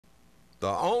The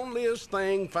onlyest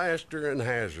thing faster in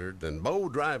Hazard than Bo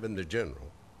driving the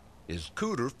General is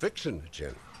Cooter fixing the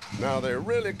General. Now they're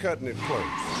really cutting it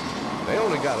close. They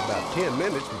only got about 10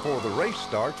 minutes before the race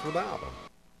starts without them.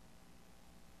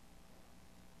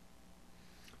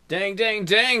 Dang, dang,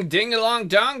 dang, ding-a-long,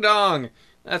 dong-dong.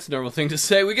 That's a normal thing to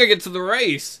say. We gotta get to the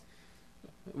race.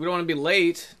 We don't want to be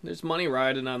late. There's money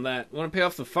riding on that. We want to pay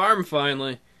off the farm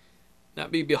finally.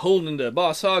 Not be beholden to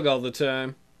Boss Hog all the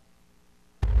time.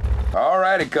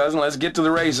 Alrighty, cousin, let's get to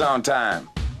the race on time.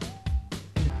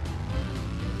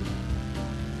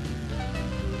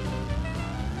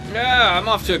 Yeah, I'm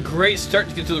off to a great start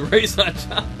to get to the race on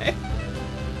time.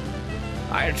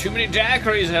 I had too many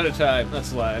daiquiris ahead of time.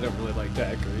 That's a lie, I don't really like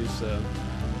daiquiris, so...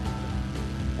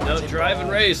 No, drive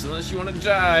and race, unless you want to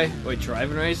die. Wait,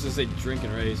 drive and race? I say drink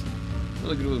and race. I'm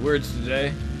really good with words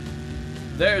today.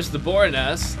 There's the boar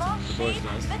nest. The boar's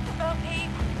nest.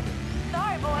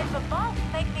 Sorry, boys, but Boss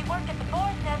makes me work at the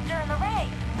boar's nest during the race.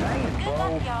 Good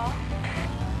luck, y'all.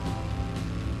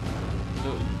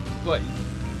 What?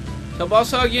 Tell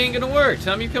Boss Hog you ain't gonna work.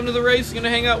 Tell him you come to the race, you're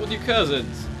gonna hang out with your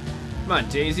cousins. Come on,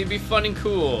 Daisy, be fun and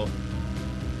cool.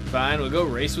 Fine, we'll go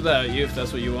race without you if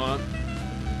that's what you want.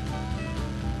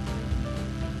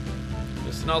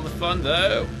 Missing all the fun,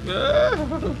 though.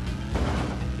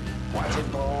 Watch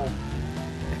it, Bo.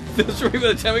 That's right by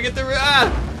the time we get there.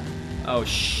 Ah! Oh,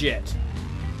 shit.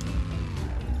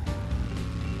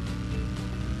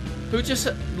 Who just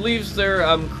leaves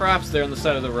their crops there on the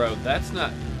side of the road? That's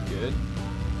not good.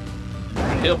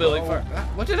 Hillbilly farm.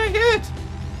 What did I hit?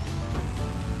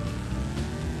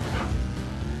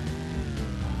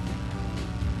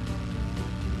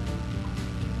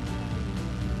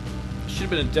 Should have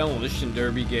been a demolition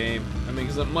derby game. I mean,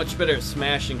 because I'm much better at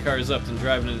smashing cars up than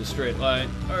driving in a straight line.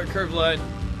 Or a curved line.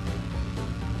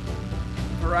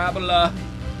 Parabola.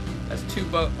 That's two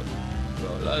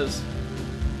bolas.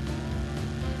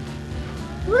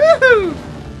 Woohoo!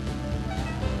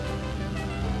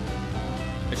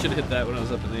 I should have hit that when I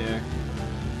was up in the air.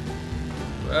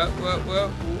 Whoa, whoa, whoa,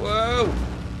 whoa!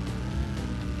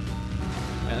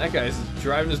 Man, that guy's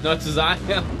driving as nuts as I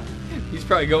am. He's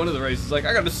probably going to the race. He's like,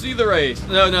 I gotta see the race.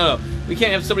 No, no, no. We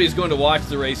can't have somebody who's going to watch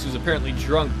the race who's apparently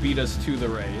drunk beat us to the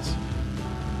race.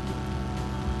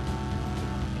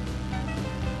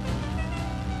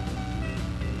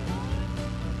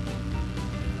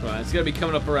 Well, it's gonna be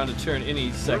coming up around a turn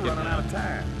any second. We're running out of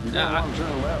time. You got a long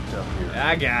turn left up here.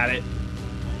 I got it.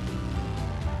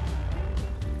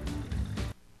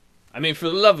 I mean, for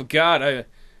the love of God,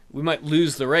 we might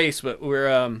lose the race, but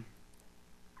we're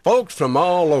Folks from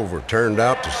all over turned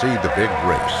out to see the big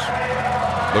race.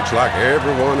 Looks like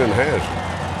everyone in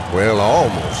Hazard. Well,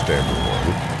 almost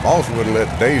everyone. Boss wouldn't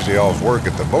let Daisy off work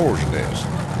at the boar's nest.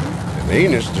 And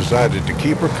Enos decided to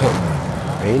keep her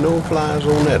company. Ain't no flies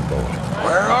on that boy.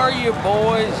 Where are you,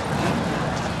 boys?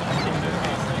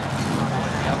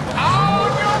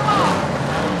 On your mark.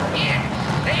 Get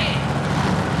set.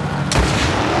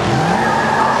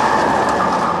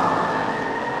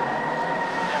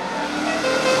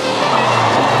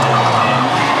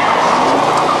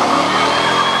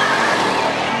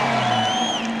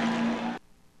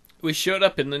 we showed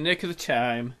up in the nick of the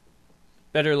time.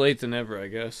 Better late than ever, I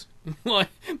guess. Well,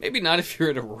 maybe not if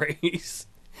you're at a race.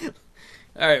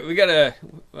 Alright, we gotta...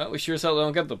 Well, we sure as hell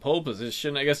don't get the pole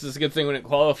position. I guess it's a good thing we didn't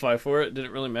qualify for it.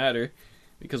 Didn't really matter.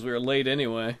 Because we were late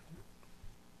anyway.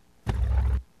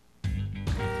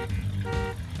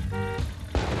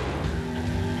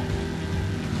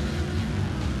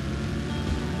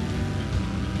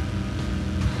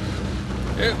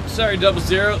 Oops, sorry,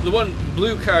 00. The one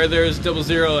blue car there is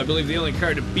 00. I believe the only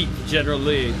car to beat General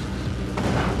Lee.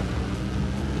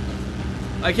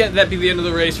 Why can't that be the end of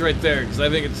the race right there? Because I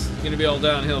think it's going to be all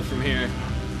downhill from here.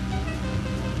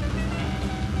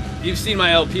 You've seen my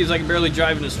LPs. I can barely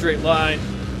drive in a straight line.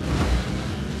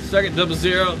 Second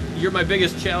 00. You're my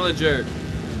biggest challenger.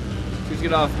 Please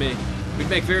get off me. We'd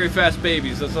make very fast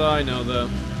babies. That's all I know, though.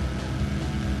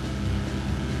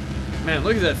 Man,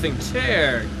 look at that thing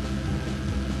tear.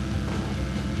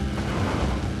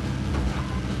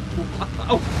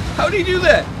 Wow. How did he do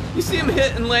that? You see him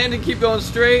hit and land and keep going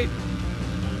straight?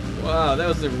 Wow, that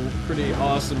was a pretty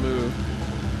awesome move.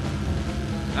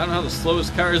 I don't know how the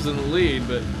slowest car is in the lead,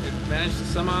 but it managed to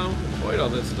somehow avoid all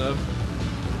that stuff.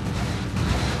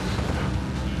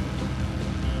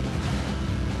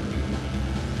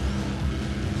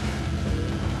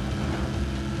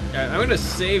 Alright, I'm going to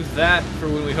save that for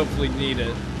when we hopefully need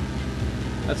it.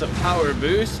 That's a power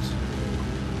boost.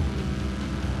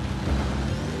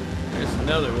 There's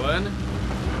another one.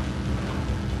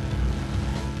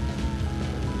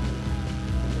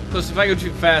 Plus, if I go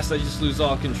too fast, I just lose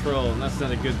all control, and that's not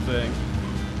a good thing.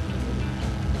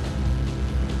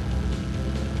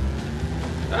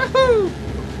 Woohoo!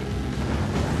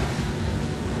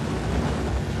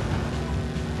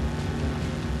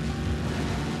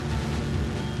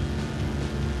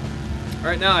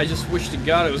 Right now, I just wish to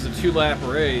God it was a 2-lap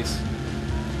race.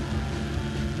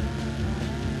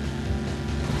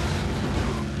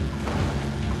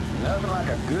 Nothing like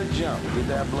a good jump to get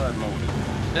that blood moving.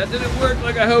 That didn't work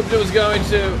like I hoped it was going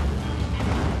to.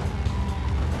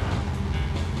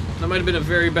 That might have been a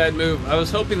very bad move. I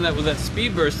was hoping that with that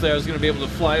speed burst there, I was going to be able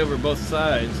to fly over both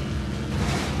sides.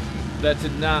 That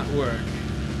did not work.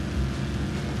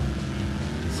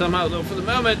 Somehow, though, for the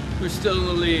moment, we're still in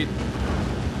the lead.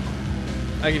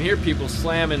 I can hear people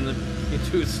slamming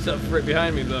into stuff right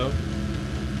behind me, though.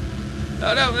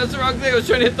 Oh no, that's the wrong thing. I was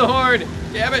trying to hit the horn.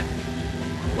 Damn it.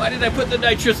 Why did I put the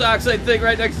nitrous oxide thing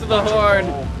right next to the horn?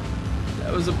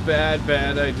 That was a bad,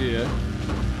 bad idea.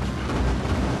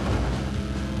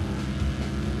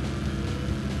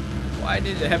 Why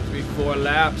did it have to be 4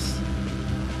 laps?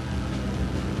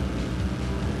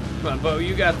 Come on, Bo,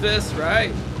 you got this,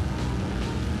 right?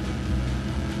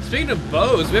 Speaking of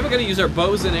bows, we haven't got to use our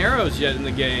bows and arrows yet in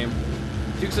the game.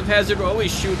 Dukes of Hazzard were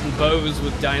always shooting bows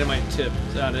with dynamite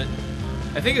tips on it.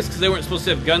 I think it's because they weren't supposed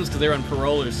to have guns because they were on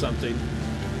parole or something.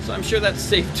 So I'm sure that's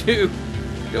safe too.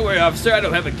 Don't worry, officer, I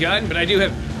don't have a gun, but I do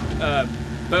have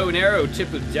bow and arrow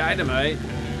tipped with dynamite.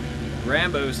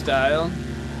 Rambo style.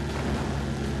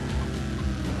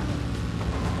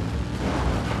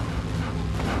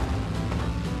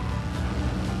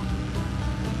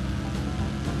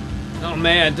 Oh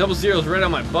man, 00's right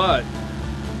on my butt.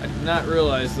 I did not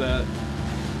realize that.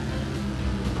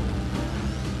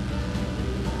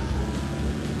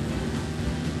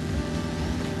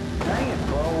 Dang it,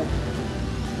 bro.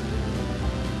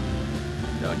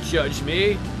 Don't judge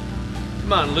me.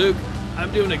 Come on, Luke.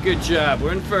 I'm doing a good job.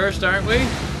 We're in first, aren't we?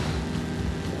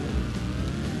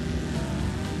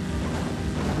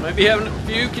 Might be having a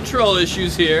few control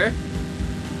issues here.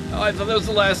 Oh, I thought that was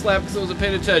the last lap because I wasn't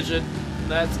paying attention.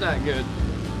 That's not good.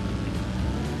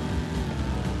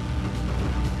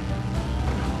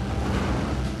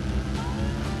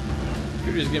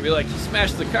 Computer's gonna be like,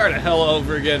 smash the car to hell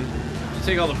over again. Just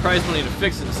take all the prize money to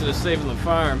fix it instead of saving the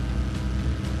farm.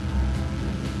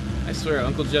 I swear,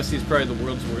 Uncle Jesse's probably the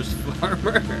world's worst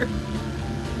farmer.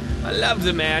 I love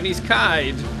the man, he's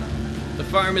kind. The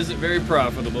farm isn't very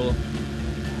profitable.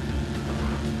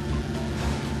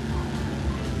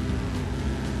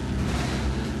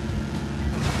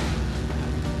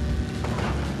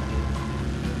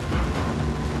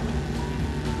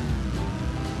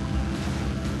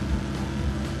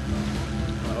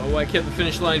 Why can't the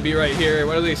finish line be right here?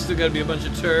 Why do they still gotta be a bunch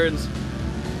of turns?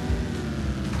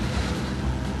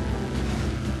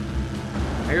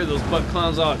 I hear those butt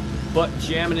clowns all butt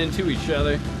jamming into each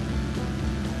other.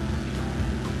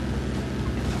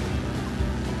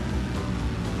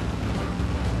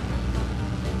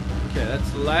 Okay, that's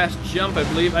the last jump, I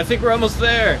believe. I think we're almost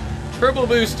there. Turbo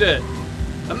boost it.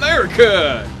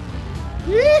 America!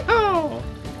 Yeehaw!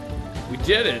 We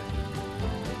did it.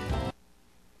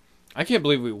 I can't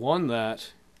believe we won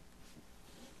that.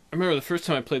 I remember the first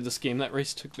time I played this game, that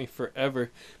race took me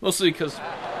forever. Mostly because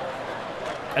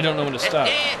I don't know when to stop.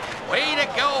 Way to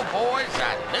go, boys.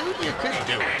 I knew you could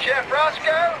do it. Chef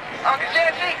Rosco, Uncle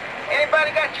Jesse,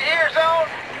 anybody got your ears on?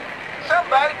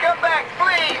 Somebody come back,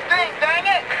 please. Ding, dang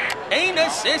it.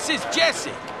 Enos, this is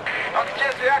Jesse. Uncle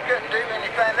Jesse, I couldn't do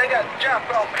anything. They got to jump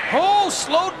on me. Oh,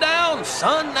 slow down,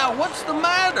 son. Now, what's the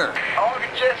matter? Uncle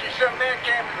Jesse, some men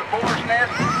came to the boar's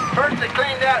nest. First they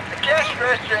cleaned out the cash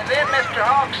register, and then Mr.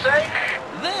 Hawk's safe.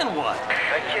 Then what?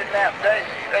 They kidnapped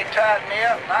Daisy. They tied me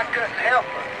up, and I couldn't help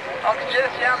her. Uncle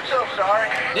Jesse, I'm so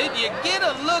sorry. Did you get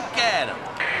a look at them?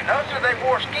 No, sir, they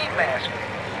wore ski masks.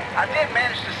 I did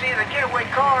manage to see the getaway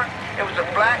car. It was a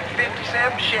black 57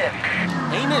 Chevy.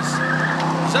 Enos,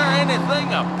 is there anything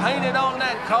painted on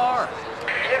that car?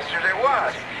 Yes, sir, there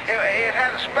was. It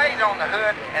had a spade on the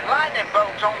hood and lightning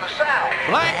bolts on the side.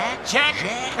 Black Jack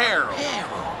Perril.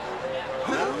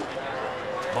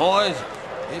 Boys,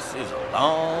 this is a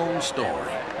long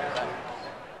story.